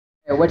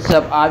What's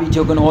up, Aave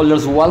token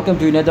holders? Welcome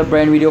to another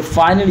brand video.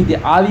 Finally, the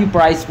Aave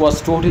price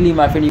was totally,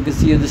 my friend, you can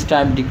see this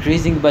time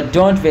decreasing, but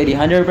don't worry,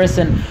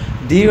 100%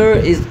 there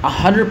is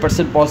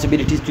 100%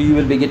 possibilities to you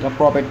will be get a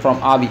profit from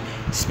Aave,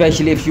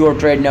 especially if you are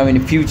trading now in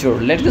the future.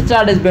 Let's get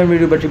started this brand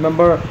video. But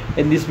remember,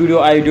 in this video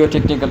I do a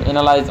technical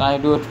analyze, I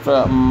do it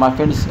for my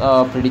friends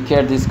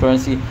predicate this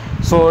currency.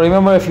 So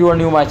remember, if you are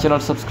new to my channel,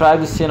 subscribe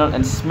this channel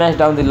and smash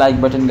down the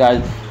like button,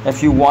 guys.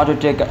 If you want to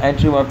take an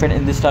entry, my friend,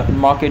 in this type of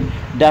market,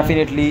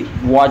 definitely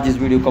watch this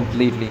video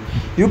completely.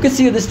 You can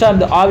see this time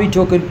the Aave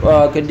token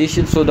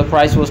condition. So the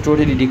price was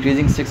totally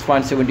decreasing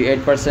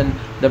 6.78%.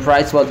 the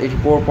price was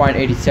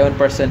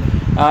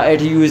 84.87% at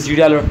USD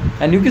dollar,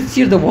 and you can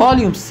see the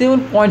volume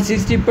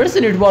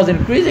 7.60%. it was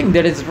increasing.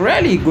 That is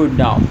really good.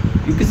 Now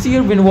you can see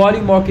here when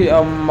volume market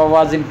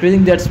was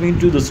increasing, that's mean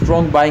to the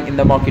strong buying in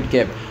the market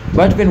cap,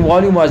 but when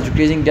volume was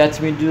decreasing, that's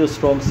mean to the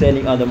strong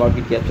selling on the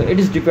market cap. So it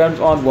is depends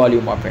on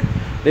volume, my friend.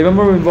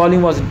 Remember, when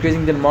volume was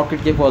increasing, then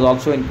market cap was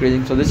also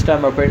increasing. So this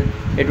time, my friend,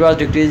 it was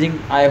decreasing.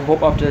 I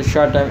hope after a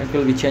short time it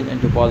will be changed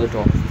into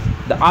positive.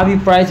 The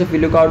Aave price, if we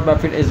look out, my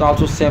friend, is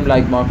also same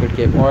like market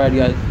cap. Alright,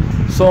 guys.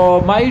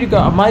 So my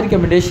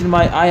recommendation,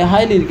 I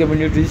highly recommend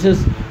you to this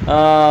is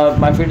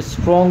my friend,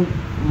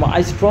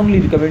 I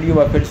strongly recommend you,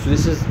 my friends, to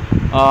this is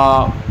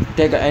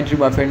take an entry,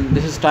 my friend.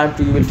 This is time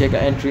to you will take an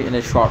entry in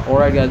a short.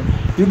 Alright, guys.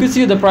 You can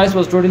see the price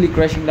was totally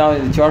crashing down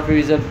in the chart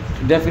result,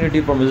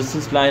 definitely from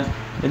resistance line,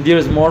 and there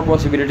is more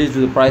possibilities to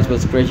the price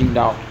was crashing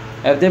down.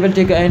 If they will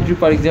take an entry,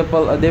 for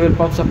example, they will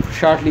pump up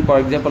shortly, for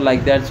example,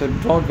 like that. So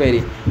don't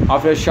worry,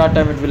 after a short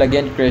time it will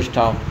again crash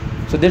down.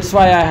 So that's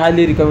why I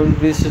highly recommend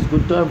this is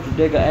good time to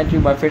take an entry,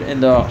 my friend,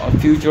 in the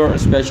future,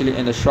 especially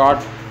in the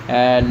short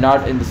and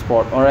not in the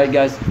spot. Alright,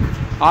 guys.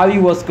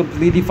 Aave was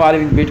completely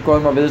following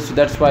Bitcoin, my brothers, so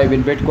that's why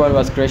when Bitcoin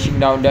was crashing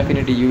down,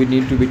 definitely you will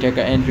need to be take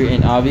an entry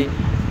in Aave.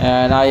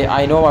 And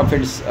I know, my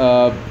friends,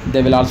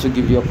 they will also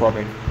give you a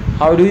profit.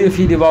 How do you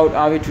feel about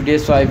Aave today?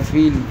 So I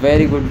feel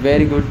very good,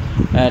 very good.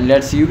 And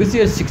let's see, you can see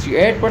a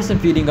 68%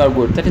 feeling are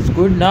good. That is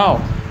good.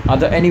 Now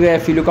anyway,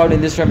 if you look out in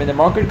this time in the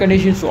market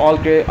conditions, so all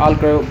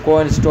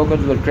coins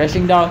tokens were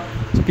crashing down.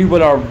 So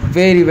people are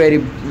very,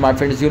 my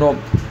friends,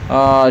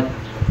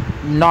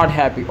 not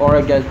happy.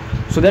 Alright, guys.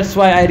 So that's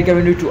why I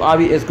recommend you to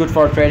Aave is good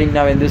for trading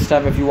now in this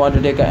time. If you want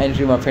to take an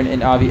entry, my friend, in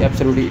Aave,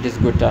 absolutely it is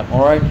good time.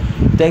 Alright,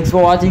 thanks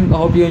for watching. I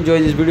hope you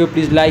enjoyed this video.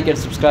 Please like and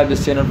subscribe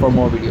this channel for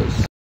more videos.